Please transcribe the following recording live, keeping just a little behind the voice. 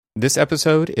This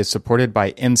episode is supported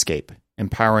by Enscape,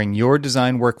 empowering your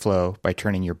design workflow by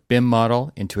turning your BIM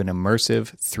model into an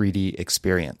immersive 3D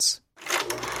experience.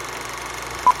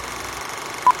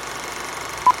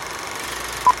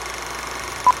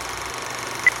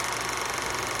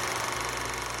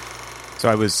 So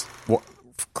I was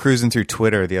cruising through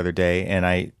Twitter the other day, and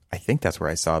I think that's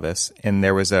where I saw this, and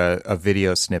there was a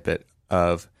video snippet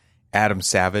of Adam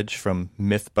Savage from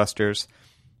Mythbusters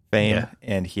fame,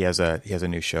 and he has a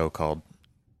new show called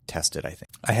Tested, I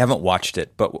think. I haven't watched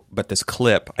it, but this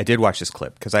clip, I did watch this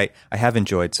clip because I have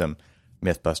enjoyed some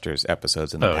Mythbusters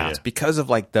episodes in the past because of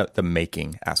like the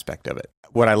making aspect of it.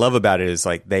 What I love about it is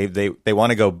like they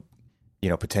want to go,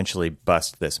 potentially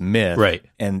bust this myth, right?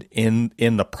 And in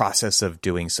the process of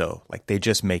doing so, like they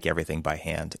just make everything by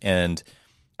hand. And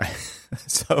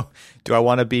so, do I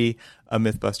want to be a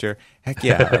Mythbuster? Heck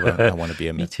yeah, I want to be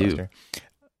a Mythbuster.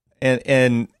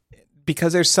 And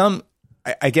because there's some,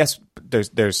 I guess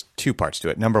there's two parts to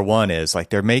it. Number one is like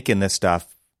they're making this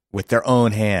stuff with their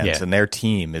own hands, and their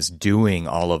team is doing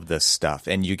all of this stuff,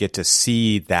 and you get to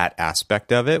see that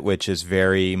aspect of it, which is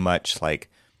very much like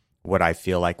what I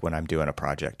feel like when I'm doing a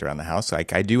project around the house.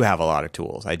 Like I do have a lot of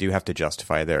tools. I do have to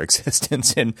justify their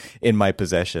existence in my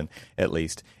possession, at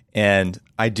least. And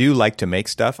I do like to make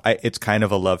stuff. It's kind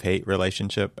of a love-hate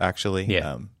relationship, actually.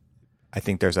 Yeah. I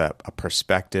think there's a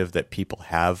perspective that people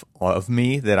have of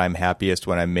me that I'm happiest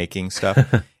when I'm making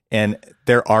stuff. And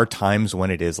there are times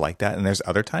when it is like that. And there's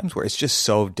other times where it's just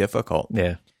so difficult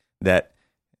that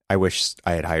I wish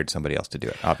I had hired somebody else to do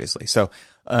it, obviously. So,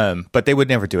 but they would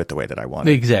never do it the way that I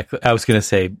wanted. Exactly. I was going to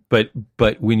say, but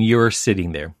when you're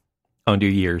sitting there under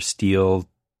your steel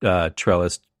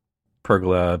trellis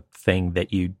pergola thing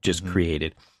that you just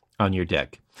created on your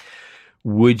deck,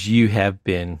 would you have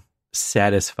been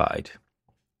satisfied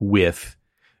with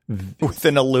an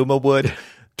Alumawood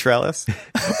trellis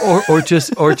or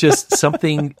just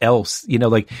something else,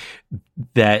 like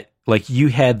that, like you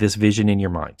had this vision in your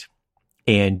mind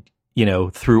and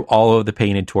through all of the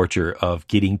pain and torture of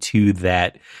getting to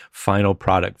that final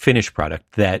finished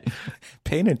product, that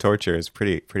pain and torture is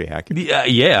pretty accurate.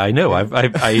 Yeah, I know. I've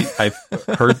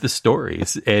heard the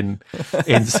stories, and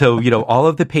so all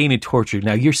of the pain and torture.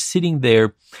 Now you're sitting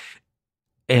there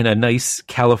in a nice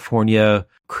California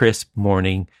crisp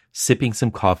morning, sipping some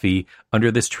coffee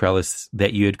under this trellis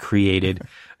that you had created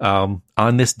on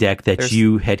this deck that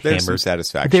you had hammered. Some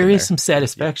satisfaction. There is some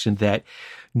satisfaction that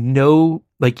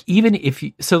even if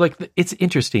you, so like it's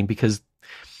interesting because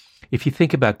if you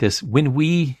think about this,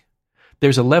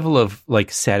 there's a level of like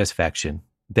satisfaction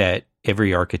that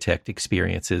every architect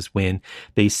experiences when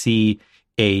they see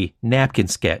a napkin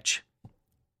sketch.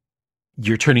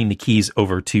 You're turning the keys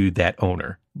over to that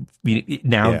owner.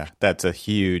 Now, that's a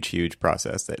huge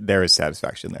process. There is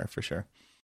satisfaction there for sure.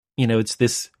 It's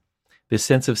this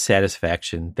sense of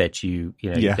satisfaction that you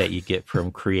get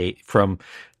from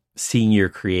seeing your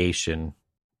creation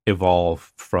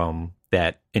evolve from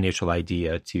that initial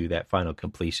idea to that final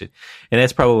completion. And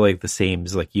that's probably like the same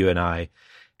as like you and I,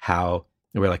 how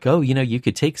we're like, oh, you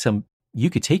could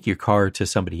take your car to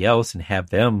somebody else and have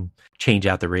them change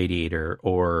out the radiator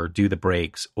or do the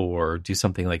brakes or do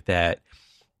something like that.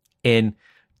 And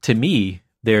to me,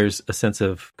 there's a sense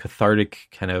of cathartic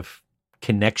kind of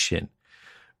connection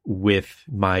with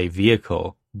my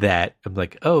vehicle that I'm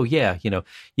like, oh yeah,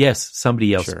 yes,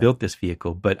 somebody else built this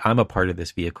vehicle, but I'm a part of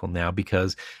this vehicle now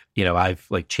because, I've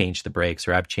like changed the brakes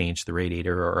or I've changed the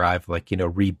radiator or I've like,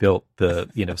 rebuilt the,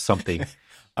 something.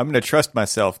 I'm going to trust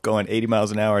myself going 80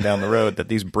 miles an hour down the road that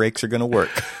these brakes are going to work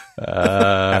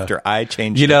after I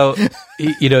change them.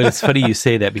 It's funny you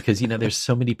say that because, there's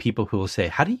so many people who will say,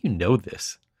 how do you know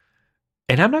this?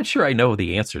 And I'm not sure I know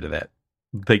the answer to that.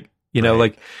 Like,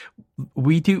 like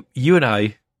we do, you and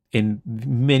I, and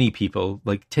many people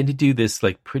like tend to do this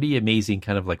like pretty amazing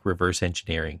kind of like reverse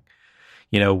engineering,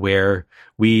 where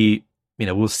we,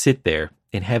 we'll sit there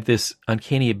and have this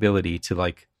uncanny ability to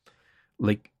like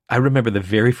I remember the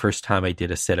very first time I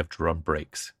did a set of drum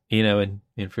brakes, and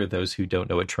for those who don't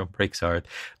know what drum brakes are,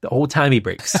 the old timey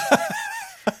brakes.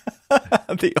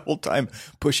 The old time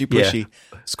pushy,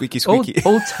 squeaky.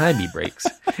 Old timey brakes.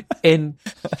 And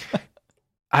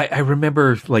I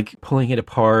remember like pulling it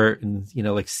apart and,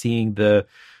 like seeing the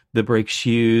brake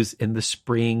shoes and the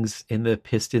springs and the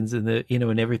pistons and the,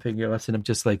 and everything else. And I'm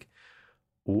just like,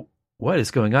 what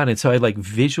is going on? And so I like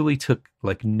visually took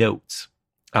like notes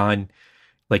on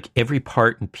like every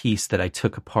part and piece that I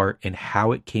took apart and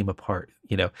how it came apart,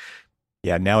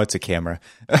 Yeah, now it's a camera.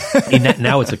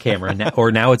 Now it's a camera,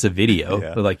 or now it's a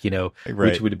video, like,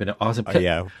 which would have been awesome.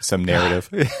 Some narrative.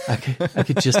 I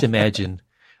could just imagine,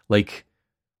 like,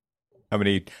 How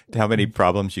many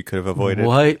problems you could have avoided?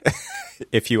 What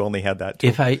if you only had that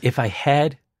tool? If I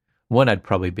had one, I'd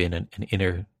probably been an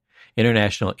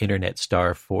international internet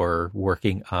star for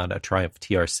working on a Triumph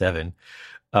TR7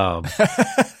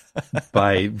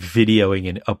 by videoing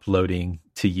and uploading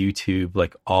to YouTube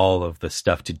like all of the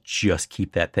stuff to just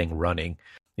keep that thing running.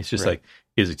 It's just like,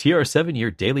 is a TR7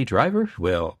 your daily driver?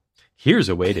 Well, here's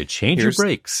a way to change your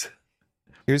brakes.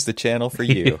 Here's the channel for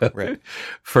you, right?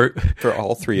 For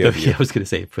all three of you. I was going to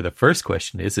say, for the first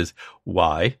question is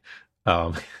why?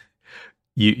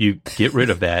 You get rid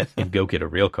of that and go get a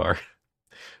real car.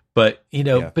 But,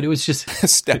 but it was just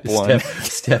step one.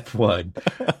 Step one.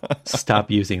 Stop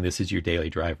using this as your daily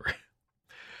driver.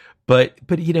 But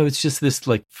it's just this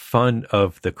like fun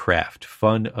of the craft,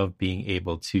 fun of being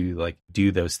able to like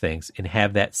do those things and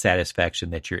have that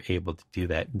satisfaction that you're able to do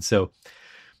that. And so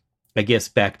I guess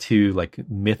back to like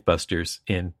Mythbusters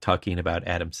and talking about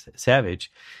Adam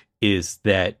Savage is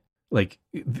that like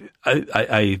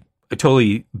I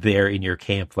totally there in your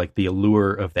camp. Like the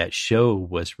allure of that show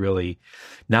was really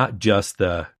not just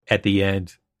at the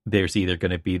end, there's either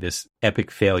going to be this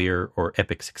epic failure or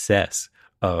epic success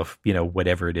of,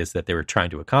 whatever it is that they were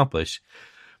trying to accomplish,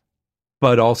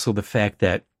 but also the fact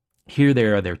that here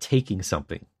they're taking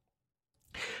something.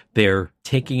 They're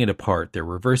taking it apart. They're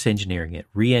reverse engineering it,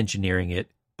 re-engineering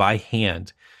it by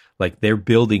hand. Like they're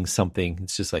building something.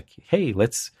 It's just like, hey,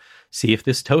 let's see if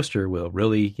this toaster will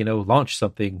really, launch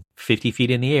something 50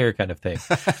 feet in the air kind of thing.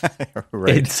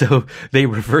 Right. And so they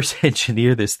reverse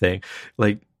engineer this thing,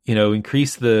 like,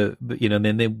 increase the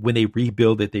and then when they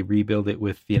rebuild it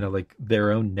with, like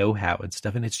their own know-how and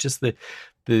stuff. And it's just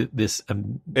this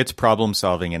it's problem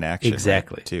solving in action.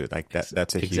 Exactly. Right, too. Like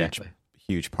that's a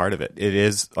huge part of it. It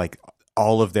is like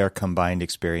all of their combined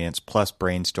experience plus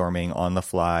brainstorming on the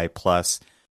fly plus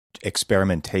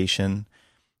experimentation.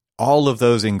 All of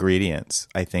those ingredients,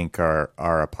 I think, are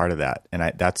a part of that, and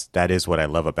that is what I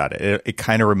love about it. It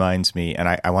kind of reminds me, and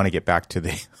I want to get back to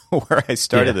where I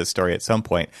started this story at some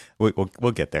point.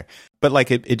 We'll get there, but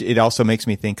like it also makes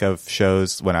me think of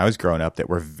shows when I was growing up that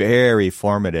were very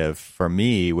formative for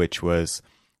me, which was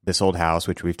This Old House,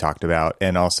 which we've talked about,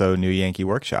 and also New Yankee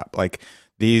Workshop. Like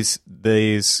these.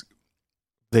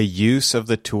 The use of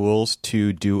the tools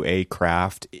to do a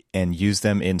craft and use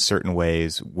them in certain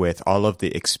ways with all of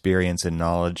the experience and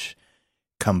knowledge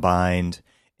combined.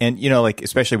 And, like,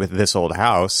 especially with This Old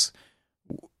House,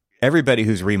 everybody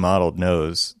who's remodeled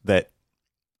knows that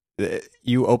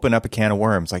you open up a can of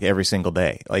worms like every single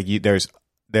day. Like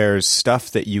there's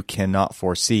stuff that you cannot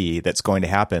foresee that's going to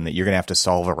happen that you're going to have to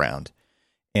solve around.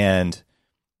 And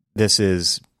this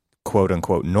is quote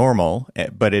unquote normal,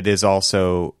 but it is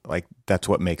also like that's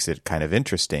what makes it kind of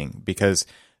interesting because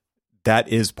that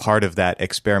is part of that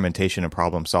experimentation and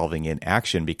problem solving in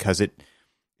action because it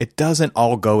doesn't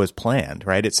all go as planned,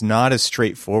 right? It's not as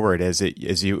straightforward as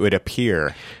you would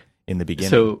appear in the beginning.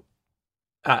 So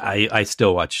I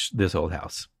still watch This Old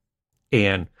House,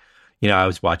 and I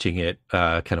was watching it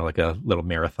kind of like a little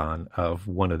marathon of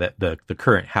one of the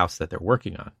current house that they're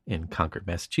working on in Concord,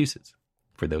 Massachusetts.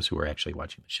 For those who are actually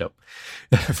watching the show.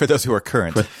 For those who are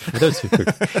current. For those who are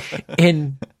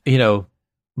And,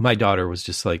 my daughter was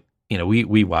just like,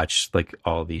 we watch like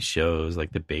all these shows,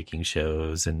 like the baking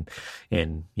shows and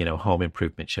home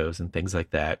improvement shows and things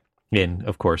like that. And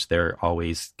of course, they're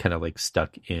always kind of like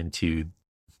stuck into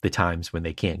the times when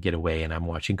they can't get away and I'm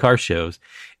watching car shows.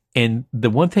 And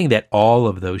the one thing that all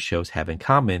of those shows have in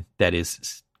common that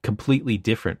is completely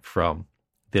different from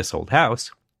This Old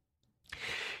House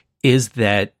is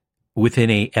that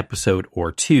within a episode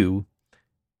or two,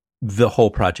 the whole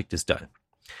project is done.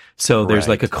 So there's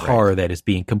like a car that is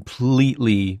being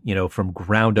completely, from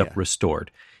ground up restored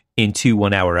in 2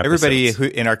 1-hour episodes. Everybody who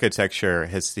in architecture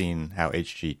has seen how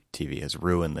HGTV has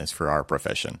ruined this for our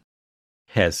profession.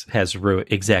 Has ruined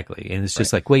exactly, and it's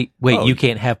just like wait, you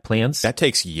can't have plans. That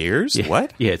takes years. Yeah.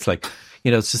 What? Yeah, it's like.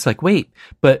 It's just like, wait,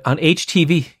 but on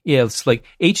HTV, it's like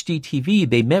HGTV,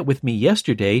 they met with me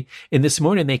yesterday, and this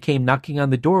morning they came knocking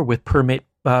on the door with permit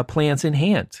plans in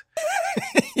hand.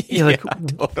 You're like,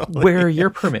 totally. Where are your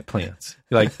permit plans?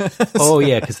 You're like, oh,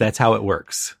 yeah, because that's how it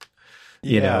works.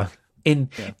 And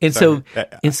so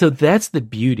that's the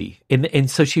beauty. And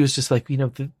so she was just like,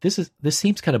 this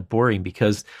seems kind of boring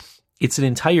because it's an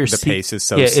entire the pace is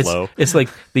so slow. It's like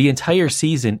the entire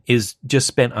season is just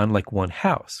spent on like one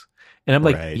house. And I'm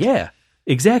like, yeah,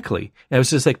 exactly. And I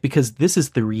was just like, because this is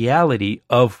the reality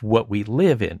of what we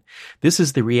live in. This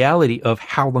is the reality of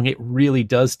how long it really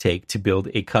does take to build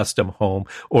a custom home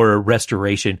or a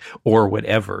restoration or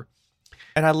whatever.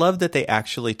 And I love that they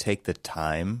actually take the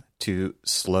time to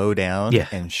slow down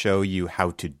and show you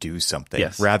how to do something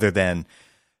rather than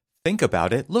think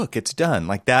about it. Look, it's done.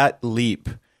 Like that leap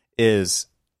is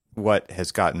what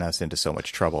has gotten us into so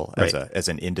much trouble as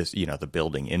an industry, the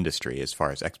building industry, as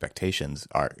far as expectations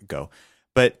go.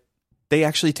 But they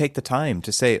actually take the time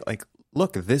to say, like,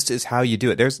 look, this is how you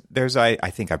do it. There's I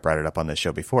think I brought it up on this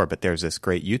show before, but there's this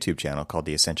great YouTube channel called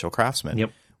The Essential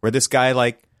Craftsman, where this guy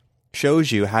like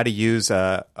shows you how to use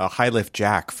a high lift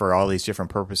jack for all these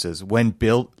different purposes when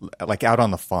built like out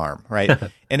on the farm,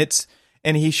 right?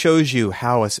 and he shows you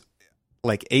how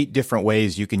like 8 different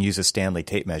ways you can use a Stanley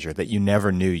tape measure that you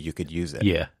never knew you could use it.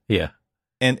 Yeah.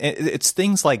 And it's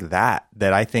things like that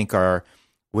I think are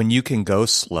when you can go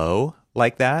slow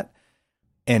like that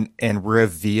and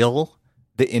reveal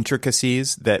the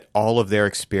intricacies that all of their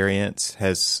experience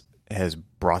has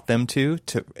brought them to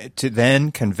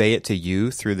then convey it to you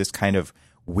through this kind of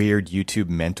weird YouTube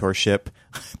mentorship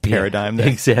paradigm,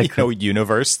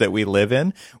 universe that we live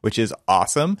in, which is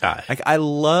awesome. Like I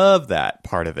love that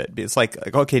part of it. It's like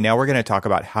okay, now we're going to talk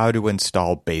about how to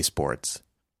install baseboards.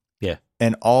 Yeah.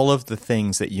 And all of the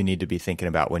things that you need to be thinking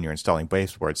about when you're installing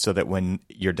baseboards so that when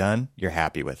you're done, you're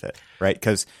happy with it, right?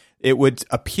 Because it would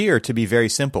appear to be very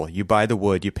simple. You buy the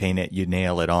wood, you paint it, you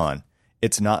nail it on.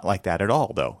 It's not like that at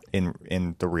all, though,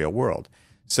 in the real world.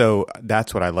 So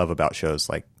that's what I love about shows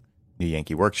like New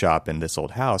Yankee Workshop and This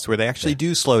Old House, where they actually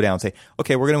do slow down and say,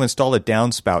 okay, we're going to install a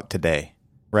downspout today,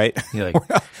 right? Like,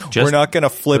 we're not going to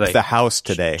flip the house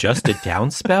today. Just a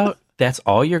downspout? That's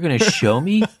all you're going to show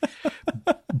me?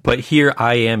 But here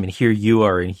I am, and here you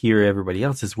are, and here everybody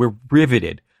else is. We're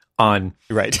riveted on,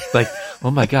 right? Like, oh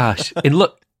my gosh. And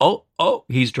look, oh,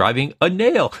 he's driving a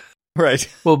nail. Right.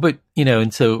 Well, but,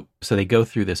 and so they go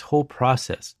through this whole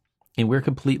process, and we're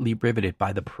completely riveted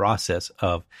by the process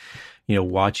of,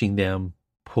 watching them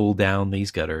pull down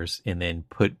these gutters and then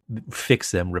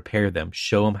fix them, repair them,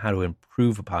 show them how to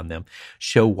improve upon them,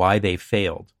 show why they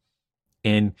failed.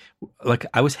 And like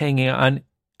I was hanging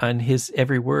on his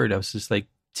every word. I was just like,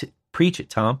 preach it,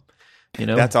 Tom.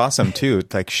 That's awesome too.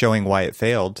 Like showing why it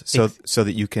failed so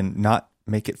that you can not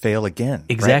make it fail again.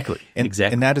 Exactly. Right?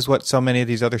 Exactly. And that is what so many of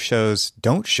these other shows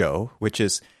don't show, which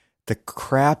is the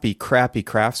crappy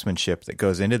craftsmanship that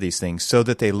goes into these things so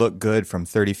that they look good from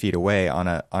 30 feet away on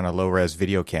a low res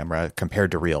video camera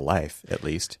compared to real life, at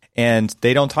least. And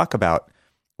they don't talk about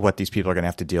what these people are going to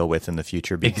have to deal with in the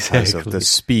future because of the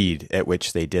speed at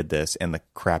which they did this and the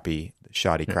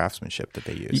shoddy craftsmanship that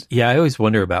they use. Yeah, I always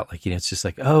wonder about it's just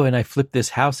like, oh, and I flipped this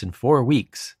house in 4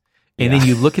 weeks. And then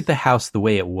you look at the house the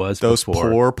way it was those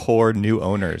before. poor new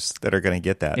owners that are going to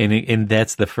get that. And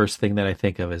that's the first thing that I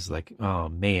think of is like, oh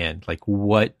man, like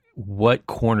what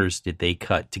corners did they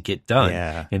cut to get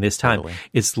done in this time? Totally.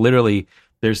 It's literally,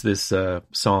 there's this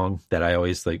song that I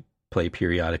always like play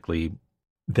periodically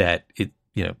that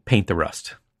paint the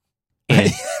rust.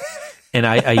 And, and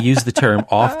I use the term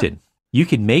often. You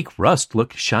can make rust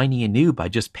look shiny and new by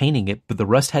just painting it, but the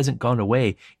rust hasn't gone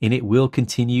away and it will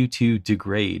continue to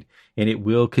degrade and it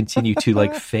will continue to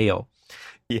fail.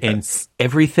 Yes. And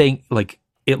everything,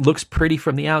 it looks pretty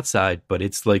from the outside, but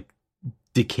it's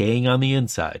decaying on the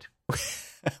inside.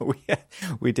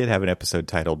 We did have an episode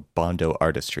titled Bondo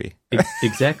Artistry.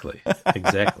 Exactly.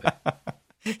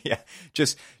 Yeah.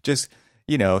 Just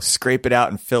scrape it out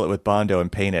and fill it with Bondo and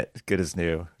paint it good as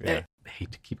new. Yeah. I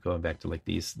hate to keep going back to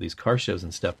these car shows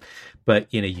and stuff,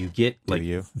 but you get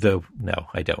no,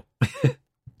 I don't.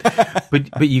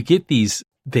 but you get these,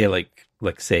 they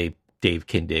say Dave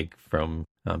Kindig from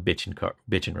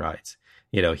Bitchin' Rides.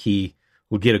 He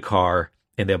will get a car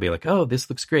and they'll be like, oh, this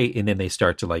looks great, and then they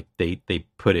start to they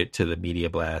put it to the media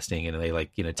blasting and they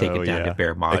take it down to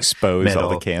bare expose metal, all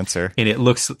the cancer, and it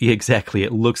looks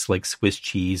like Swiss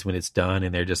cheese when it's done,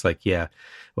 and they're just like, yeah,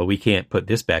 well, we can't put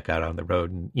this back out on the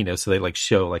road, and so they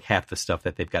show half the stuff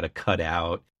that they've got to cut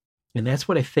out. And that's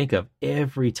what I think of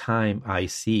every time I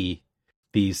see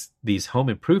these home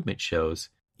improvement shows.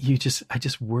 I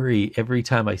just worry every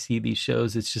time I see these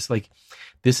shows. It's just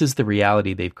this is the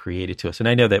reality they've created to us. And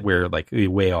I know that we're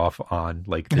way off on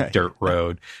the dirt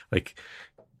road.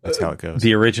 That's how it goes.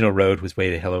 The original road was way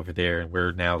the hell over there, and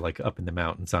we're now up in the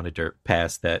mountains on a dirt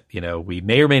pass that we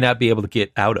may or may not be able to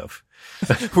get out of.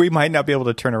 We might not be able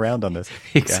to turn around on this.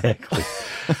 Exactly.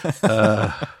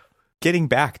 Getting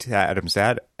back to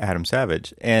Adam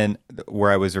Savage, and where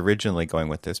I was originally going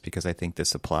with this, because I think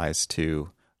this applies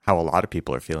to how a lot of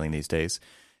people are feeling these days.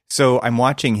 So I'm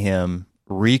watching him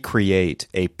recreate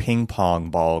a ping pong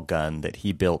ball gun that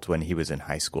he built when he was in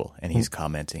high school, and he's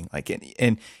commenting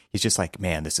and he's just like,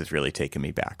 man, this is really taking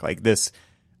me back.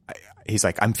 he's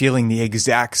like, I'm feeling the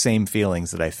exact same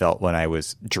feelings that I felt when I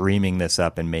was dreaming this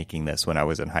up and making this when I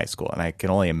was in high school. And I can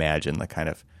only imagine the kind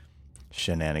of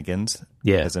shenanigans,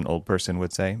 as an old person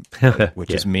would say,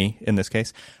 which is me in this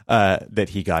case, that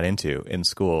he got into in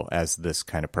school as this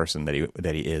kind of person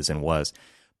that he is and was.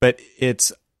 But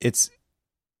it's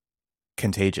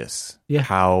contagious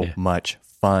how much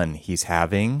fun he's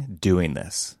having doing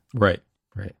this. Right.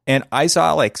 And I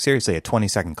saw like seriously a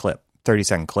 20-second clip,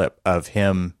 30-second clip of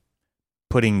him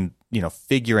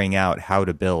figuring out how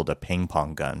to build a ping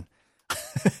pong gun.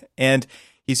 And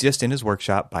he's just in his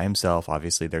workshop by himself.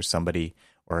 Obviously there's somebody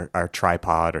or a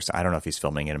tripod, or I don't know if he's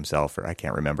filming it himself, or I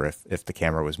can't remember if the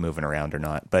camera was moving around or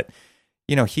not. But,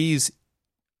 he's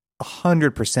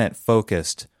 100%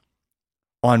 focused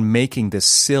on making this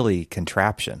silly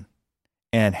contraption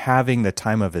and having the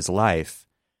time of his life,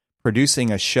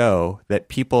 producing a show that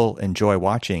people enjoy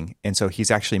watching. And so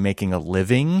he's actually making a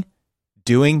living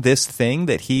doing this thing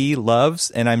that he loves.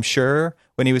 And I'm sure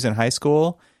when he was in high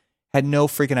school, had no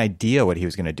freaking idea what he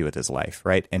was going to do with his life,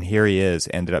 right? And here he is,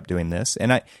 ended up doing this.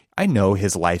 And I know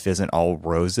his life isn't all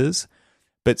roses,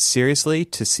 but seriously,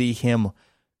 to see him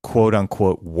quote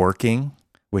unquote working,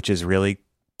 which is really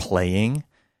playing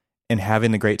and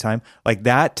having the great time, like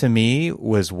that to me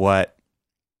was what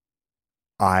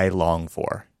I long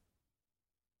for.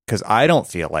 Because I don't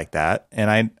feel like that,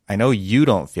 and I know you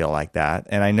don't feel like that,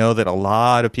 and I know that a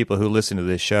lot of people who listen to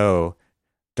this show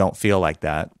don't feel like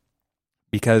that.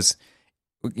 Because,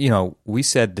 we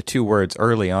said the two words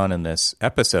early on in this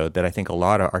episode that I think a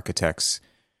lot of architects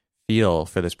feel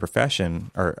for this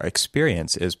profession or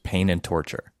experience is pain and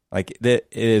torture. Like, it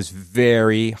is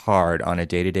very hard on a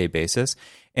day-to-day basis.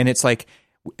 And it's like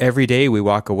every day we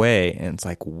walk away and it's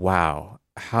like, wow,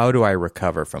 how do I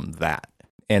recover from that?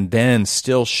 And then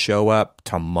still show up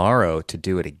tomorrow to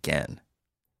do it again.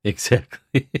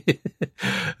 Exactly.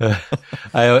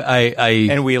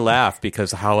 And we laugh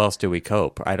because how else do we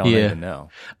cope? I don't even know.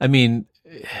 I mean,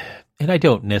 and I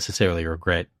don't necessarily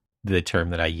regret the term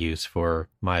that I use for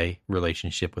my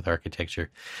relationship with architecture,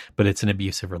 but it's an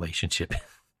abusive relationship.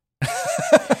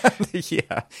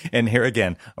 Yeah. And here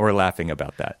again, we're laughing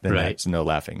about that. And It's no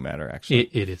laughing matter, actually.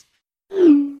 It is.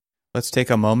 Let's take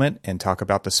a moment and talk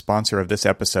about the sponsor of this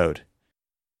episode.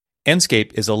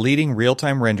 Enscape is a leading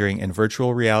real-time rendering and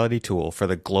virtual reality tool for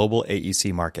the global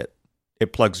AEC market.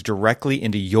 It plugs directly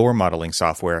into your modeling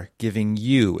software, giving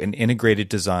you an integrated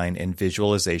design and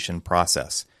visualization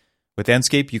process. With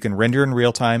Enscape, you can render in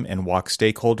real time and walk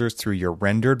stakeholders through your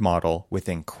rendered model with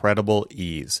incredible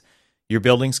ease. Your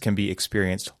buildings can be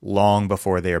experienced long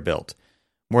before they are built.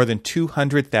 More than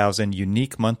 200,000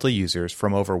 unique monthly users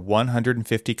from over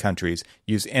 150 countries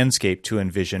use Enscape to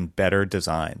envision better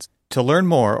designs. To learn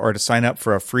more or to sign up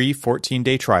for a free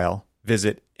 14-day trial,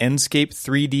 visit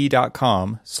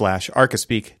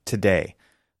enscape3d.com/archispeak today.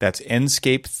 That's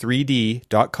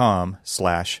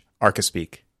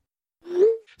enscape3d.com/archispeak.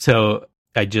 So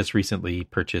I just recently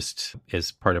purchased,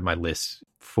 as part of my list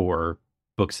for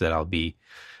books that I'll be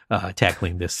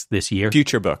tackling this year.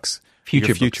 Future books.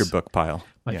 Future book pile.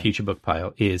 My future book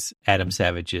pile is Adam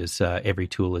Savage's Every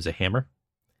Tool is a Hammer.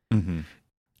 Mm-hmm.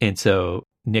 And so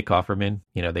Nick Offerman,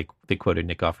 they quoted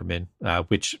Nick Offerman,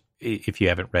 which if you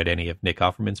haven't read any of Nick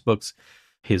Offerman's books,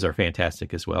 his are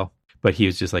fantastic as well. But he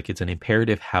was just like, it's an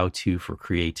imperative how-to for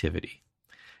creativity.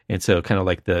 And so kind of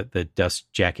like the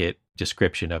dust jacket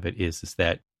description of it is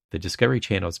that the Discovery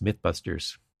Channel's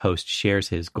Mythbusters host shares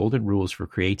his golden rules for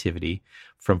creativity,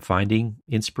 from finding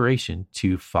inspiration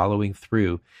to following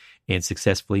through and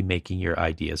successfully making your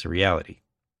ideas a reality.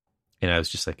 And I was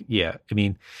just like, yeah, I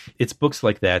mean, it's books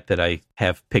like that I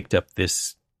have picked up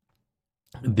this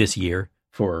year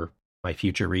for my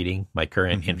future reading, my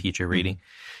current and future reading,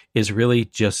 is really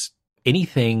just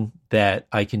anything that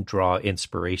I can draw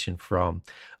inspiration from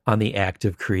on the act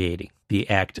of creating, the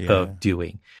act of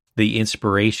doing, the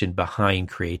inspiration behind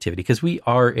creativity, because we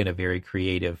are in a very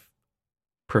creative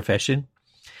profession.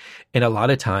 And a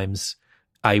lot of times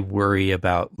I worry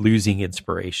about losing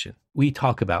inspiration. We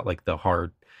talk about like the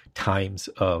hard times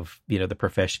of, the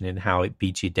profession and how it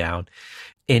beats you down.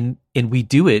 And we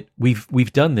do it.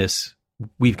 We've done this.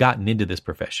 We've gotten into this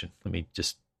profession. Let me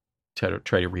just try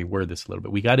to reword this a little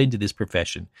bit. We got into this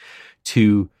profession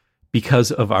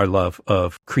because of our love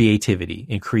of creativity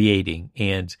and creating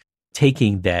and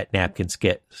taking that napkin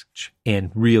sketch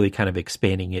and really kind of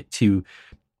expanding it to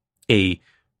a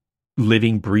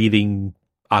living, breathing,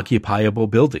 occupiable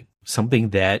building,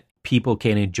 something that people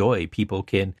can enjoy, people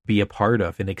can be a part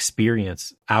of and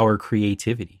experience our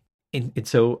creativity. And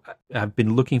so I've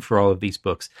been looking for all of these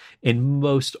books, and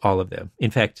most all of them,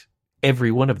 in fact,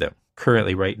 every one of them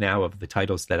currently right now of the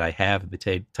titles that I have,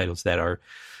 the titles that are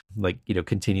like,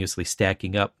 continuously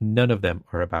stacking up, none of them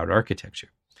are about architecture.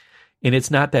 And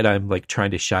it's not that I'm like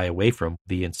trying to shy away from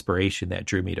the inspiration that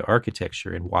drew me to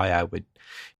architecture and why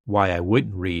I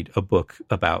wouldn't read a book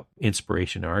about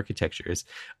inspiration in architecture is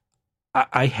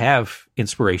I have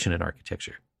inspiration in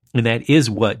architecture. And that is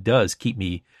what does keep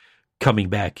me coming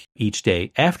back each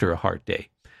day after a hard day,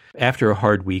 after a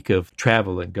hard week of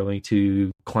travel and going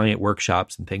to client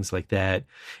workshops and things like that,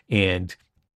 and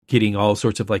getting all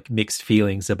sorts of like mixed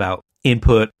feelings about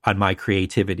input on my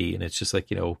creativity. And it's just like,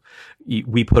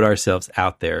 we put ourselves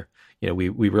out there, we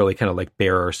really kind of like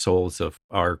bare our souls of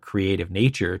our creative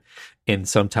nature. And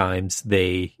sometimes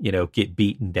they, get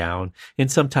beaten down,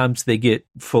 and sometimes they get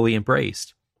fully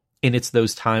embraced. And it's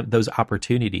those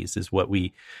opportunities is what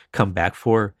we come back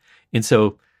for. And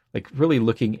so like really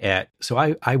looking at, so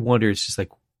I wonder, it's just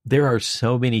like, there are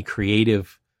so many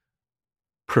creative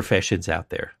professions out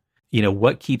there,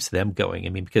 what keeps them going? I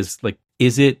mean, because like,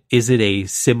 is it a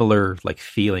similar like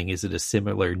feeling? Is it a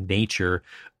similar nature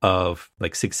of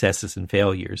like successes and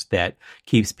failures that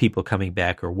keeps people coming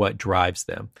back, or what drives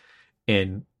them?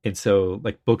 And so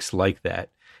like books like that.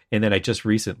 And then I just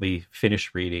recently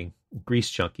finished reading Grease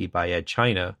Junkie by Ed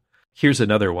China. Here's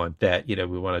another one that, we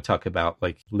want to talk about,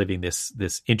 like living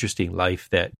this interesting life,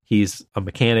 that he's a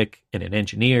mechanic and an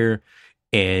engineer,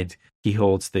 and he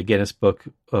holds the Guinness Book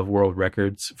of World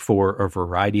Records for a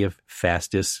variety of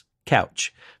fastest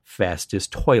couch,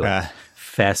 fastest toilet,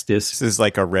 fastest. This is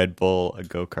like a Red Bull, a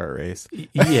go-kart race.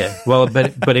 Yeah. Well,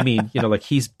 but I mean, like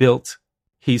he's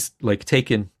like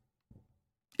taken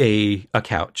a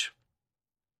couch,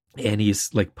 and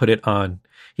he's like put it on,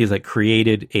 he's like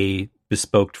created a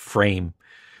bespoke frame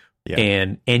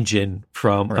and engine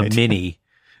from a Mini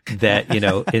that,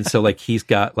 and so like he's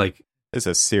got like, it's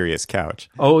a serious couch.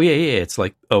 Oh yeah. It's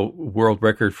like a world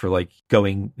record for like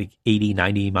going like 80,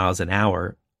 90 miles an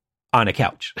hour on a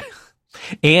couch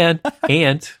and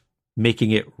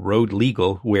making it road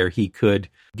legal where he could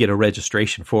get a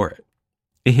registration for it.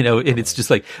 And it's just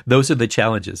like, those are the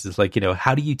challenges. It's like,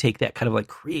 how do you take that kind of like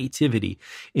creativity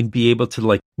and be able to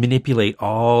like manipulate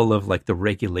all of like the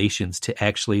regulations to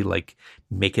actually like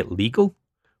make it legal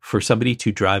for somebody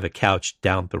to drive a couch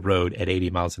down the road at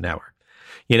 80 miles an hour,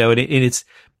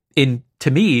 and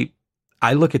to me,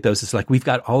 I look at those as like, we've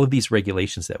got all of these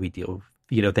regulations that we deal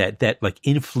with, that like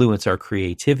influence our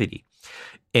creativity.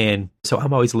 And so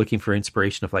I'm always looking for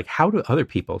inspiration of like, how do other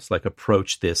people like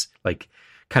approach this, like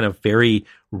kind of very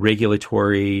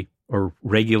regulatory or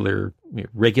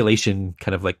regulation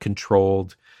kind of like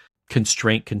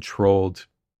constraint controlled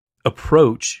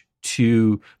approach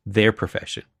to their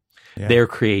profession, their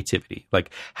creativity.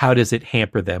 Like, how does it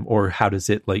hamper them, or how does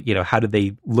it like, how do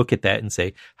they look at that and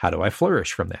say, how do I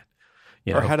flourish from that?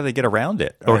 Or how do they get around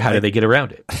it? Or how do they get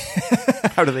around it?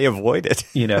 How do they avoid it?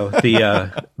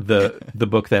 The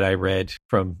book that I read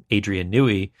from Adrian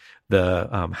Newey,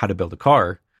 the How to Build a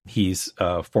Car. He's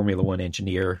a Formula One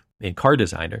engineer and car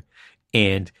designer,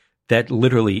 and that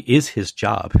literally is his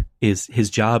job. His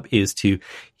job is to,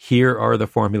 here are the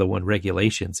Formula One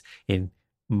regulations, and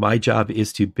my job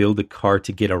is to build a car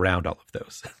to get around all of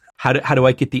those. How do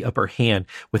I get the upper hand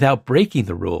without breaking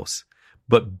the rules,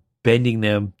 but bending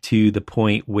them to the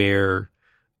point where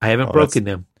I haven't broken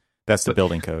them? That's the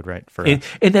building code, right?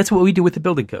 And that's what we do with the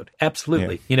building code.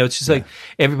 Absolutely. Yeah. It's just like,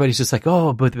 everybody's just like,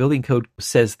 oh, but the building code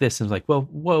says this. And it's like, well,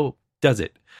 whoa, does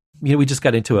it? We just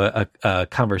got into a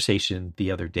conversation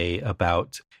the other day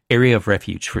about area of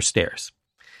refuge for stairs.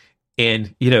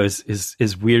 And,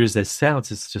 as weird as that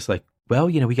sounds, it's just like, well,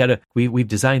 we've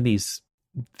designed these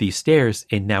stairs,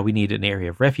 and now we need an area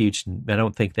of refuge. And I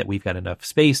don't think that we've got enough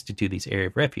space to do these area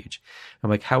of refuge. I'm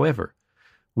like, however,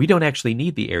 we don't actually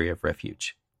need the area of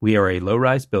refuge. We are a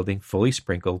low-rise building, fully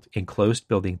sprinkled, enclosed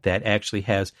building that actually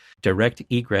has direct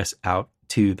egress out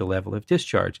to the level of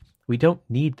discharge. We don't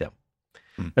need them.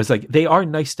 I was like, they are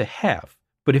nice to have,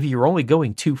 but if you're only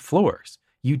going 2 floors,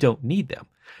 you don't need them.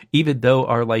 Even though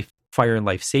our fire and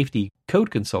life safety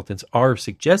code consultants are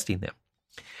suggesting them.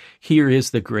 Here is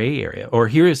the gray area, or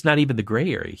here is not even the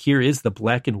gray area. Here is the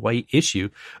black and white issue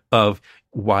of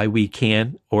why we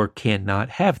can or cannot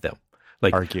have them.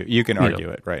 Like, you can argue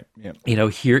it, right? Yeah.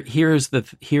 Here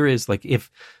is like, if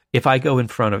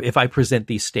I present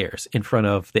these stairs in front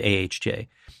of the AHJ,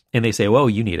 and they say, well,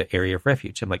 you need an area of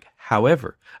refuge. I'm like,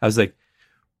 however, I was like,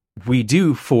 we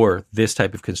do for this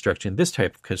type of construction,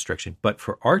 but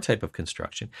for our type of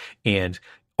construction and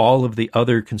all of the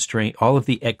other all of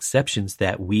the exceptions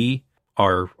that we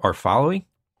are following,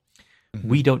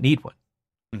 we don't need one.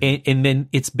 And then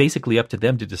it's basically up to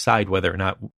them to decide whether or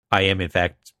not I am in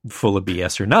fact full of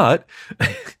BS or not.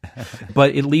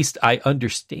 but at least I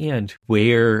understand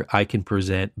where I can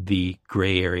present the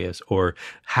gray areas or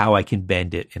how I can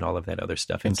bend it and all of that other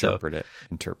stuff. And interpret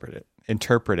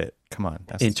it. Come on.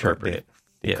 That's interpret it.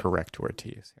 The correct word to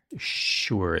use.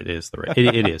 Sure, it is the right.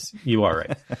 It is. You are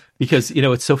right. Because,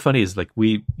 it's so funny is like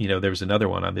there was another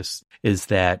one on this, is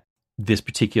that this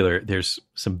particular, there's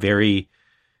some very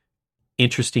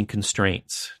interesting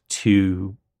constraints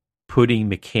to putting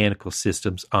mechanical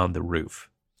systems on the roof,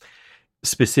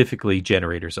 specifically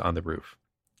generators on the roof.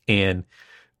 And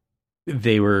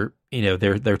they were,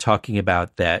 they're talking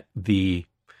about that the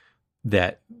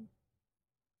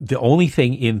only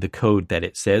thing in the code that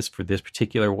it says for this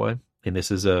particular one, and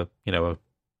this is a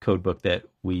code book that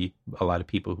a lot of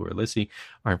people who are listening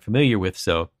aren't familiar with.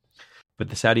 So, but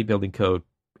the Saudi building code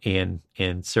and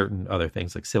certain other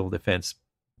things like civil defense,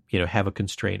 have a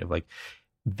constraint of like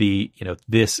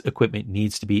this equipment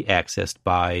needs to be accessed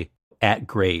at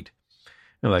grade.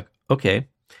 And I'm like, okay,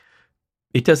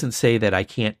 it doesn't say that I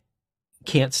can't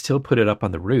still put it up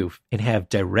on the roof and have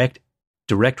direct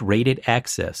rated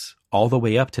access all the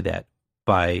way up to that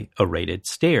by a rated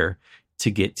stair to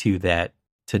get to that,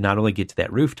 to not only get to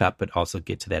that rooftop, but also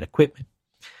get to that equipment.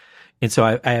 And so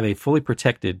I have a fully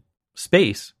protected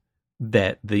space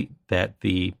that the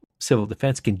civil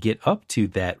defense can get up to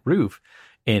that roof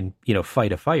and,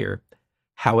 fight a fire.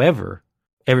 However,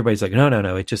 everybody's like,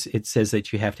 no, it says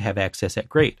that you have to have access at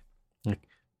grade.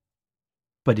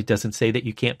 But it doesn't say that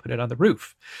you can't put it on the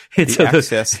roof. And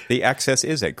the access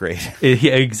is at grade.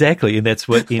 Yeah, exactly. And that's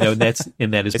what,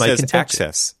 that is my contention.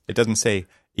 Access. It doesn't say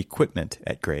equipment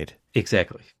at grade.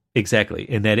 Exactly.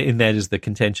 And that is the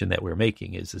contention that we're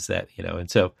making is that, and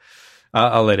so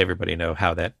I'll let everybody know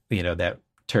how that, that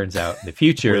turns out in the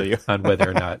future on whether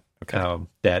or not okay.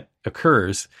 That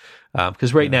occurs.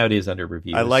 Because now it is under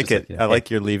review. I like it. I like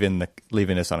you're leaving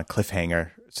us on a cliffhanger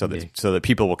so that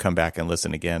people will come back and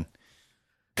listen again.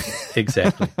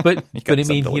 Exactly. But I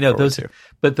mean, those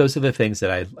are the things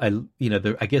that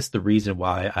I guess the reason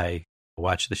why I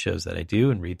watch the shows that I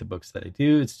do and read the books that I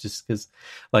do, it's just because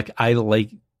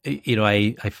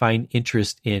I find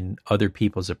interest in other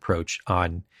people's approach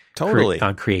on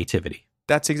on creativity.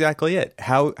 That's exactly it.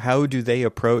 How do they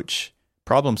approach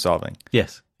problem solving?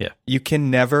 Yes. Yeah. You can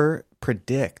never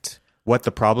predict what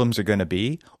the problems are going to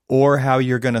be or how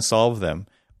you're going to solve them,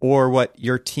 or what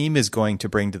your team is going to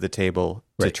bring to the table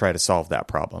to try to solve that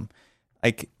problem.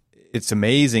 Like, it's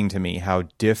amazing to me how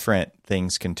different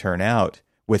things can turn out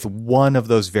with one of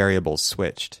those variables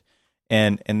switched.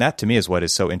 And that to me is what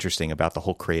is so interesting about the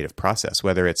whole creative process,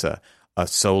 whether it's a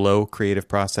solo creative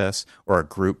process or a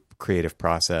group creative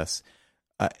process.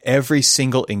 Every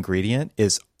single ingredient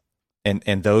is,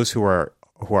 and those who are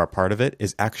part of it,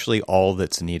 is actually all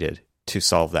that's needed to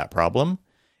solve that problem.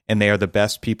 And they are the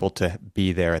best people to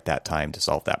be there at that time to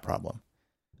solve that problem.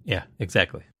 Yeah,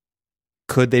 exactly.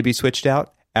 Could they be switched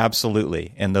out?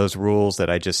 Absolutely. And those rules that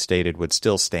I just stated would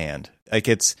still stand. Like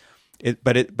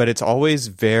but it's always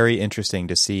very interesting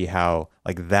to see how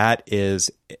like that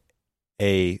is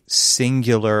a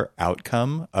singular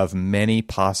outcome of many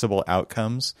possible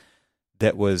outcomes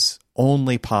that was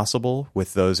only possible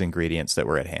with those ingredients that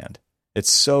were at hand.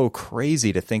 It's so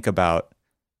crazy to think about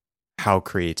how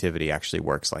creativity actually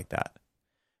works like that.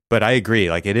 But I agree,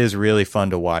 like it is really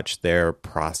fun to watch their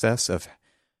process of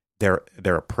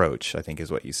their approach, I think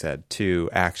is what you said, to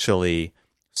actually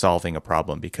solving a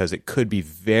problem, because it could be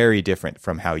very different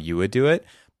from how you would do it,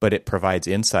 but it provides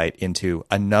insight into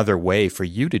another way for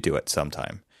you to do it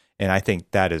sometime. And I think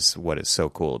that is what is so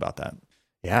cool about that.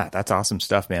 Yeah, that's awesome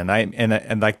stuff, man.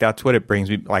 And like that's what it brings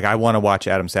me. Like I want to watch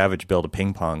Adam Savage build a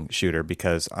ping pong shooter,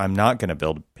 because I'm not going to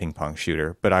build a ping pong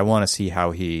shooter, but I want to see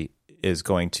how he is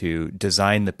going to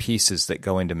design the pieces that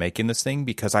go into making this thing,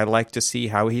 because I like to see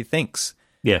how he thinks.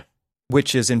 Yeah.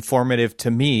 Which is informative to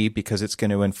me, because it's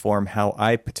going to inform how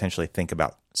I potentially think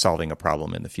about solving a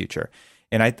problem in the future.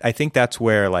 And I think that's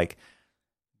where like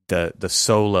the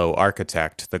solo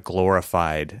architect, the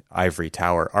glorified ivory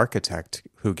tower architect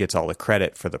who gets all the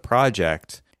credit for the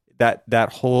project,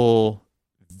 that whole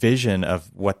vision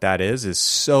of what that is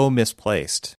so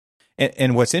misplaced.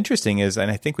 And what's interesting is, and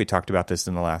I think we talked about this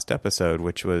in the last episode,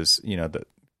 which was,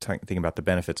 thinking about the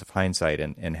benefits of hindsight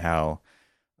and how,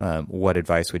 what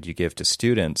advice would you give to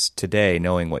students today,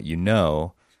 knowing what you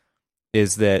know,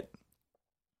 is that,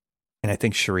 and I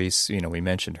think Charisse, we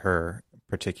mentioned her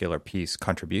particular piece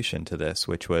contribution to this,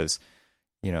 which was,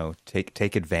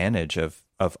 take advantage of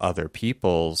other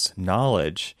people's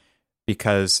knowledge,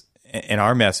 because, and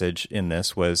our message in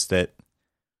this was that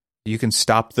you can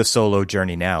stop the solo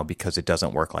journey now, because it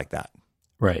doesn't work like that.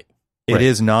 Right. It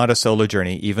is not a solo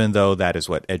journey, even though that is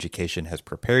what education has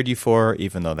prepared you for,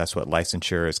 even though that's what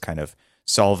licensure is kind of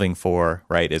solving for,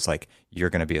 right? It's like you're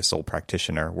going to be a sole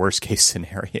practitioner, worst case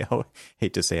scenario.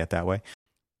 Hate to say it that way.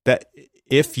 That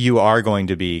if you are going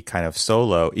to be kind of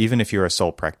solo, even if you're a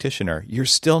sole practitioner, you're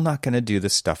still not going to do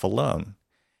this stuff alone.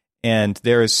 And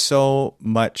there is so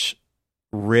much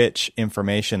rich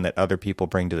information that other people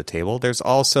bring to the table. There's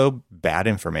also bad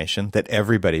information that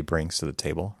everybody brings to the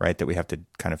table, right? That we have to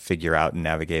kind of figure out and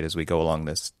navigate as we go along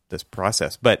this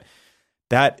process. But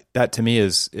that to me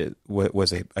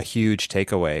was a huge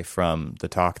takeaway from the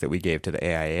talk that we gave to the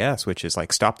AIAS, which is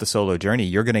like, stop the solo journey.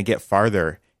 You're going to get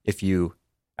farther if you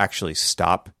actually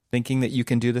stop thinking that you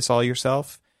can do this all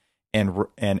yourself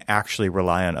and actually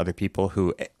rely on other people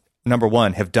who, number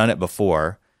one, have done it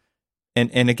before.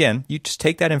 And again, you just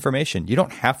take that information. You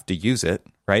don't have to use it,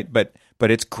 right? But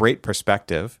it's great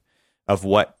perspective of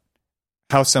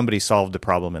how somebody solved a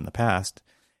problem in the past.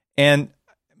 And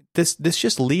this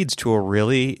just leads to a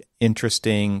really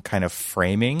interesting kind of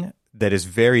framing that is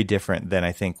very different than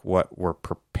I think what we're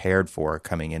prepared for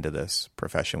coming into this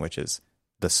profession, which is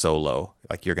the solo,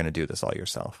 like you're going to do this all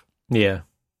yourself. Yeah.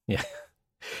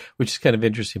 Which is kind of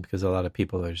interesting because a lot of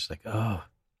people are just like, oh,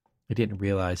 I didn't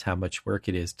realize how much work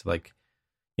it is to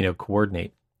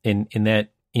coordinate. In that,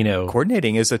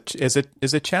 coordinating is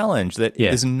a challenge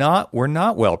that we're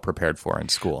not well prepared for in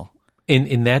school.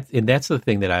 And that's the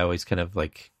thing that I always kind of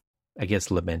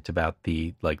lament about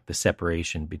the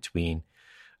separation between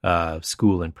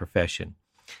school and profession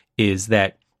is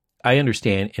that I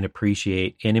understand and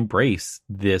appreciate and embrace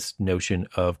this notion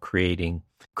of creating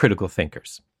critical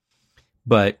thinkers.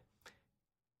 But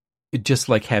just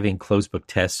like having closed book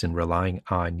tests and relying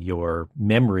on your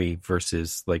memory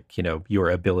versus your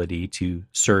ability to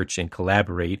search and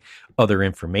collaborate other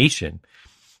information,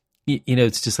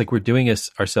 it's just like we're doing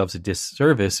ourselves a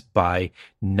disservice by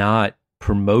not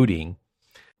promoting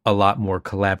a lot more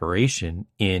collaboration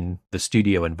in the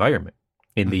studio environment,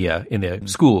 in the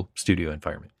school studio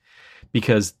environment,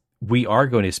 because we are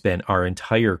going to spend our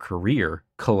entire career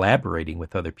collaborating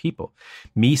with other people.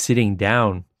 Me sitting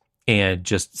down and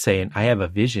just saying, I have a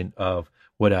vision of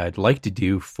what I'd like to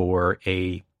do for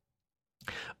a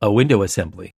window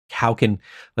assembly. How can,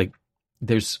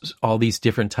 there's all these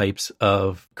different types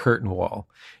of curtain wall,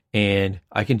 and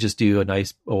I can just do a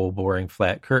nice old boring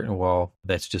flat curtain wall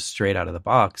that's just straight out of the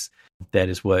box. That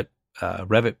is what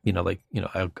Revit,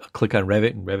 I'll click on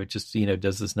Revit, and Revit just,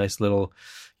 does this nice little,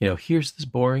 here's this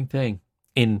boring thing.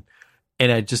 And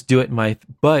I just do it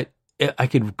but I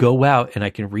can go out and I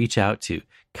can reach out to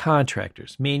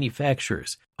contractors,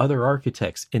 manufacturers, other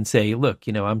architects and say, look,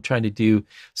 I'm trying to do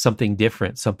something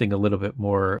different, something a little bit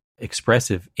more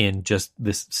expressive in just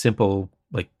this simple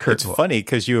curtain. It's funny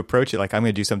because you approach it like, I'm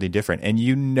going to do something different, and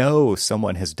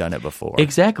someone has done it before.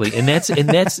 Exactly. And that's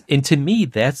and to me,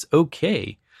 that's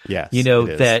okay. Yes.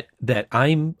 That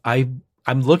I'm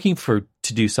looking to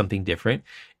do something different.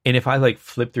 And if I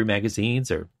flip through magazines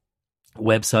or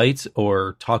websites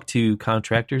or talk to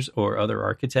contractors or other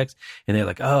architects, and they're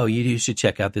like, oh, you should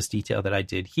check out this detail that I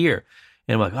did here.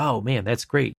 And I'm like, oh man, that's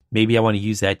great. Maybe I want to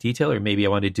use that detail, or maybe I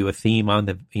want to do a theme on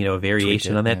a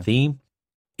variation on that theme.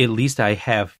 At least I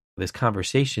have this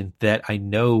conversation that I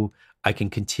know I can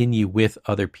continue with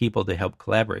other people to help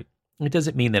collaborate. It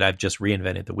doesn't mean that I've just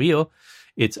reinvented the wheel.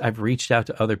 I've reached out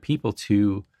to other people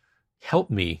to help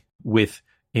me with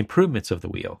improvements of the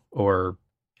wheel, or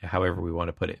however we want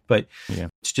to put it. But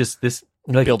it's just this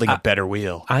building a better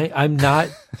wheel. I'm not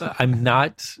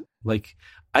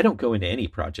I don't go into any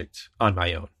project on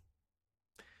my own.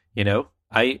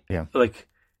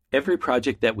 Every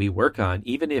project that we work on,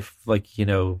 even if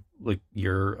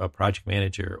you're a project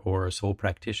manager or a sole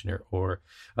practitioner or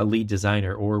a lead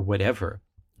designer or whatever.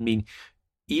 I mean,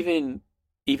 even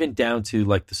down to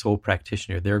the sole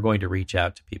practitioner, they're going to reach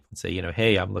out to people and say,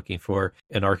 hey, I'm looking for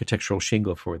an architectural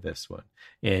shingle for this one.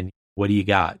 And what do you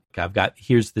got?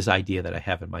 Here's this idea that I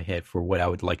have in my head for what I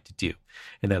would like to do.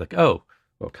 And they're like, oh,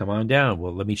 well, come on down.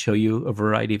 Well, let me show you a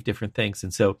variety of different things.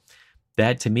 And so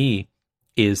that to me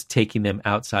is taking them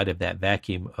outside of that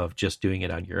vacuum of just doing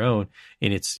it on your own.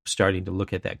 And it's starting to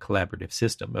look at that collaborative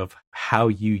system of how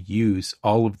you use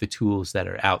all of the tools that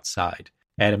are outside.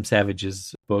 Adam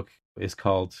Savage's book is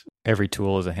called Every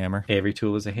Tool is a Hammer. Every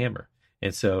Tool is a Hammer.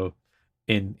 And so,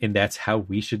 and that's how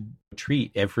we should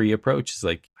treat every approach. Is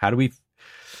how do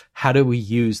we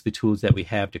use the tools that we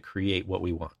have to create what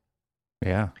we want?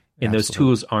 Yeah. And those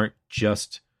tools aren't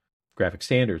just graphic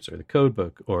standards or the code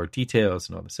book or details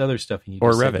and all this other stuff. And you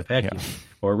or Revit.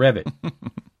 Or Revit.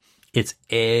 It's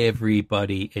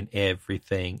everybody and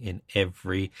everything and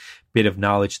every bit of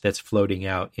knowledge that's floating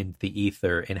out in the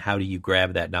ether. And how do you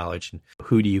grab that knowledge, and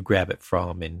who do you grab it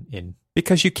from? And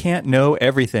because you can't know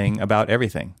everything about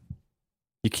everything.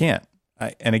 You can't.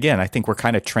 And again, I think we're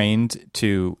kind of trained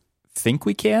to think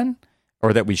we can,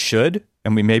 or that we should,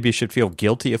 and we maybe should feel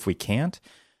guilty if we can't.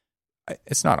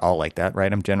 It's not all like that,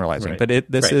 right? I'm generalizing, but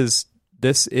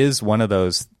this is one of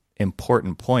those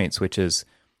important points, which is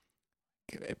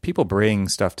people bring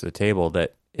stuff to the table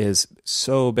that is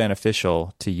so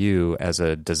beneficial to you as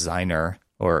a designer,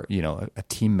 or a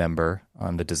team member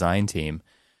on the design team,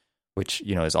 which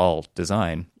is all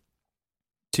design,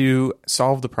 to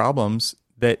solve the problems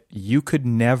that you could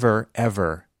never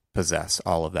ever possess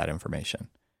all of that information.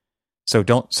 So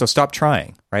stop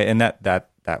trying, right? And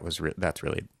that's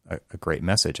really a great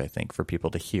message, I think, for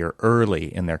people to hear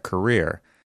early in their career.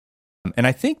 And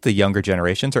I think the younger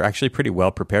generations are actually pretty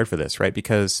well prepared for this, right?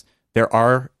 Because there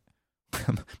are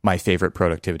my favorite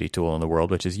productivity tool in the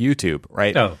world, which is YouTube,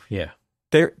 right? Oh, yeah.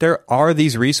 There are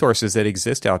these resources that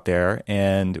exist out there,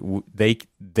 and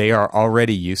they are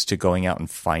already used to going out and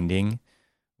finding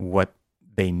what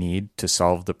they need to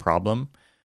solve the problem.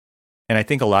 And I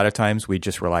think a lot of times we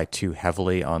just rely too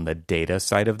heavily on the data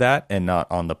side of that and not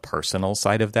on the personal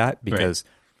side of that, because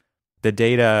the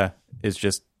data is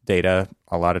just data.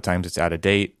 A lot of times it's out of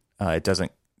date. It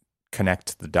doesn't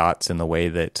connect the dots in the way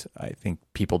that I think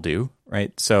people do,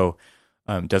 right? So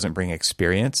it doesn't bring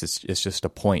experience. It's just a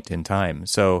point in time.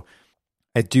 So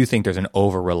I do think there's an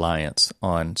over-reliance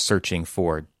on searching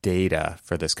for data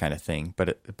for this kind of thing.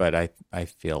 But I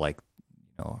feel like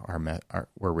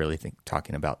we're really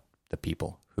talking about the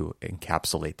people who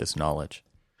encapsulate this knowledge.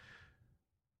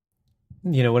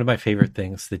 One of my favorite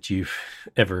things that you've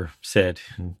ever said,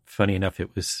 and funny enough,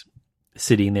 it was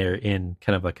sitting there in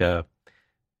kind of like it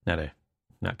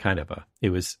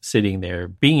was sitting there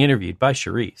being interviewed by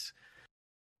Cherise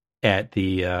at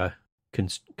the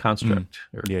Construct.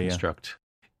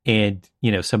 And,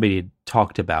 somebody had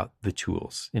talked about the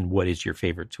tools and what is your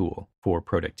favorite tool for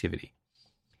productivity.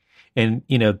 And,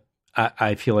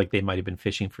 I feel like they might have been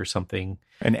fishing for something.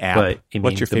 An app. But,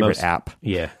 what's your favorite app?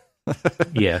 Yeah.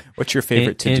 Yeah. What's your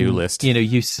favorite to-do list?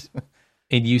 You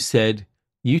said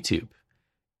YouTube.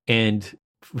 And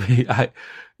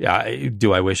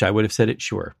do I wish I would have said it?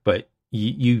 Sure. But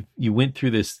you went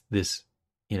through this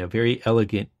very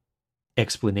elegant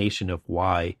explanation of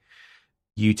why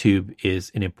YouTube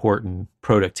is an important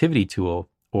productivity tool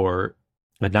or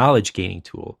a knowledge gaining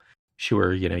tool.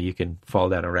 Sure, you can fall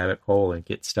down a rabbit hole and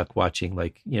get stuck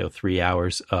watching 3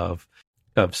 hours of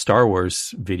Star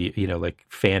Wars video, like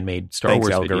fan made Star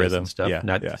Wars videos and stuff.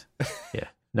 Not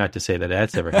to say that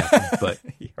that's ever happened, but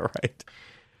you're right.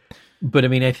 But I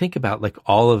mean, I think about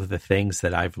all of the things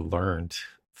that I've learned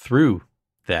through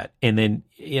that, and then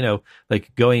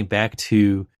going back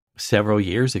to several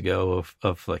years ago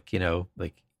of hey,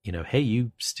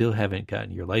 you still haven't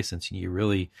gotten your license, and you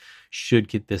really should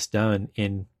get this done.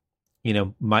 And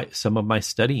some of my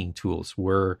studying tools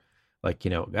were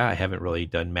I haven't really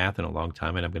done math in a long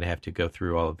time, and I'm going to have to go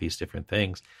through all of these different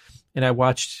things. And I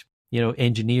watched,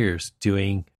 engineers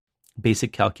doing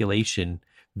basic calculation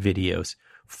videos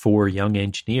for young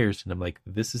engineers. And I'm like,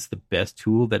 this is the best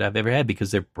tool that I've ever had,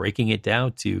 because they're breaking it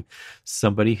down to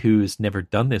somebody who's never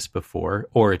done this before,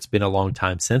 or it's been a long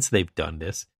time since they've done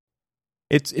this.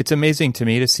 It's amazing to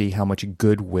me to see how much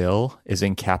goodwill is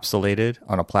encapsulated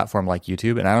on a platform like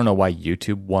YouTube. And I don't know why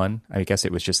YouTube won. I guess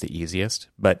it was just the easiest,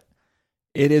 but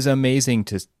it is amazing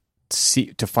to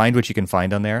find what you can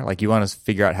find on there. Like, you want to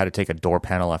figure out how to take a door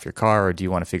panel off your car, or do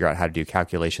you want to figure out how to do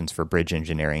calculations for bridge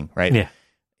engineering, right? Yeah.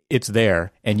 It's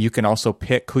there, and you can also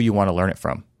pick who you want to learn it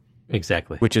from.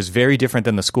 Exactly. Which is very different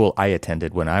than the school I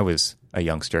attended when I was a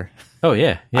youngster. Oh,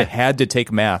 yeah. I had to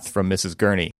take math from Mrs.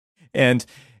 Gurney. And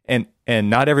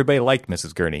not everybody liked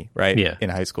Mrs. Gurney, right? Yeah. In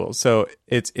high school. So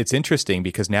it's interesting,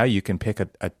 because now you can pick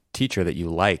a teacher that you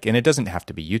like. And it doesn't have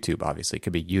to be YouTube, obviously. It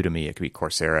could be Udemy, it could be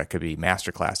Coursera, it could be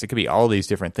Masterclass, it could be all these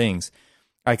different things.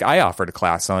 Like, I offered a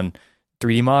class on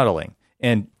 3D modeling,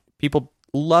 and people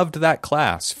loved that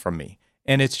class from me.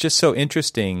 And it's just so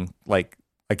interesting,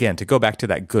 again, to go back to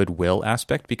that goodwill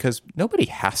aspect, because nobody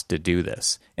has to do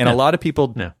this. And a lot of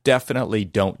people definitely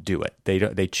don't do it.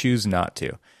 They choose not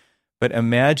to. But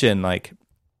imagine,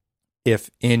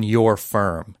 if in your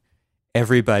firm,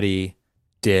 everybody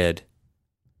did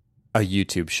a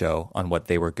YouTube show on what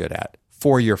they were good at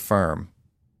for your firm,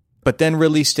 but then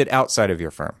released it outside of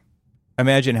your firm.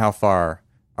 Imagine how far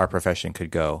our profession could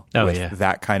go with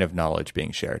that kind of knowledge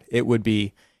being shared. It would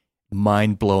be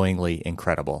mind-blowingly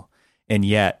incredible. And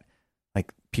yet,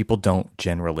 people don't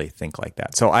generally think like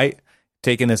that. So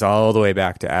taking this all the way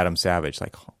back to Adam Savage,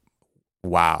 like,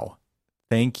 wow,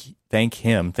 thank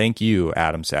you,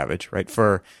 Adam Savage, right?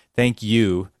 Thank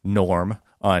you, Norm,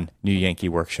 on New Yankee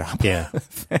Workshop. Yeah.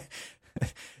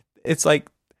 It's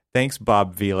like, thanks,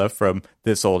 Bob Vila from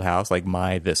This Old House, like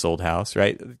This Old House,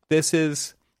 right?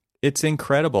 It's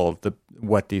incredible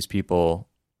what these people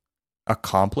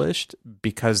accomplished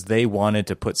because they wanted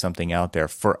to put something out there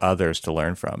for others to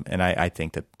learn from. And I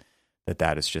think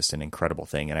that is just an incredible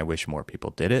thing. And I wish more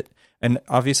people did it. And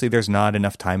obviously there's not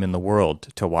enough time in the world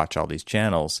to watch all these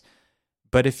channels.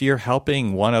 But if you're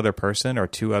helping one other person or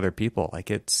two other people, like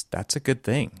that's a good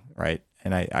thing, right?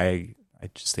 And I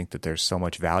just think that there's so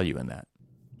much value in that.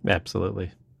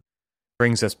 Absolutely.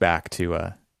 Brings us back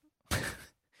to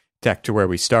tech to where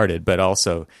we started, but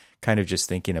also kind of just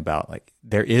thinking about, like,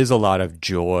 there is a lot of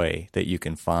joy that you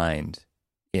can find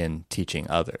in teaching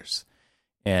others.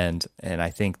 And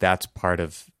I think that's part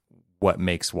of what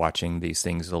makes watching these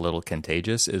things a little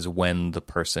contagious, is when the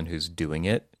person who's doing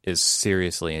it is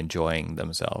seriously enjoying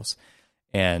themselves.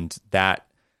 And that,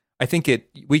 I think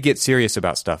we get serious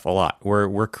about stuff a lot.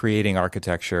 We're creating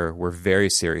architecture. We're very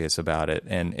serious about it.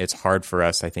 And it's hard for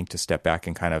us, I think, to step back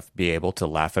and kind of be able to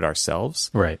laugh at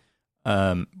ourselves. Right.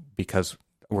 Because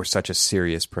we're such a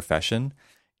serious profession,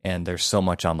 and there's so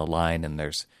much on the line, and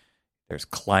there's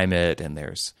climate, and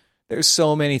there's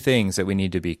so many things that we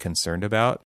need to be concerned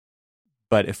about.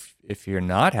 But if you're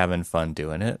not having fun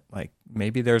doing it, like,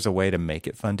 maybe there's a way to make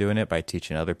it fun doing it by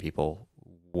teaching other people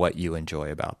what you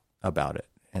enjoy about it,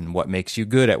 and what makes you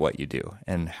good at what you do,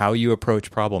 and how you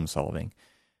approach problem solving.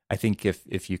 I think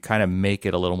if you kind of make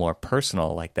it a little more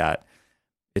personal like that,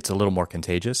 it's a little more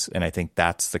contagious. And I think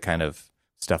that's the kind of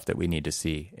stuff that we need to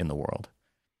see in the world.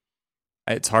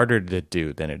 It's harder to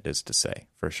do than it is to say,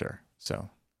 for sure. So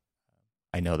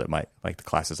I know that the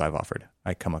classes I've offered,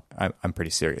 I'm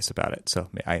pretty serious about it. So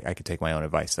I could take my own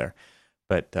advice there.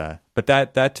 But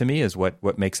that to me is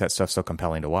what makes that stuff so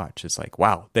compelling to watch. It's like,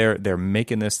 wow, they're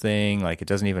making this thing, like, it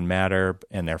doesn't even matter,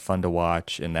 and they're fun to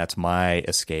watch, and that's my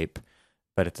escape.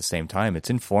 But at the same time, it's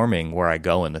informing where I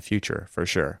go in the future, for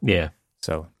sure. Yeah.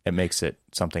 So it makes it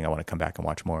something I want to come back and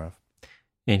watch more of.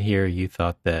 And here you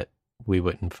thought that we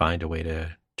wouldn't find a way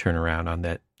to turn around on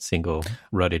that single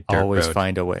rutted dirt always road.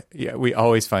 Find a way. Yeah, we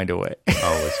always find a way.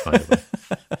 Always find a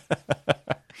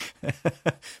way.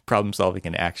 Problem solving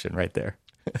in action right there.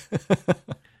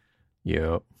 Yep.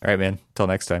 All right, man. Till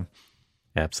next time.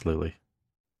 Absolutely.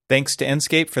 Thanks to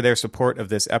Enscape for their support of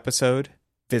this episode.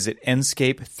 Visit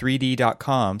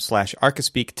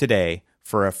enscape3d.com/Archispeak today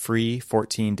for a free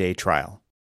 14-day trial.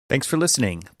 Thanks for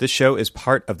listening. This show is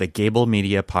part of the Gable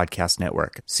Media Podcast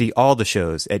Network. See all the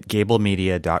shows at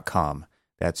gablemedia.com.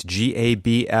 That's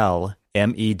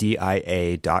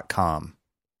GABLMEDIA.com.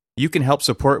 You can help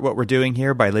support what we're doing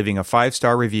here by leaving a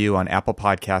 5-star review on Apple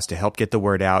Podcasts to help get the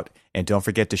word out, and don't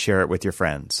forget to share it with your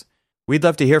friends. We'd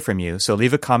love to hear from you, so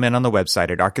leave a comment on the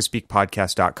website at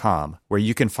archispeakpodcast.com, where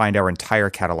you can find our entire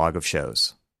catalog of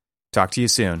shows. Talk to you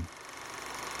soon.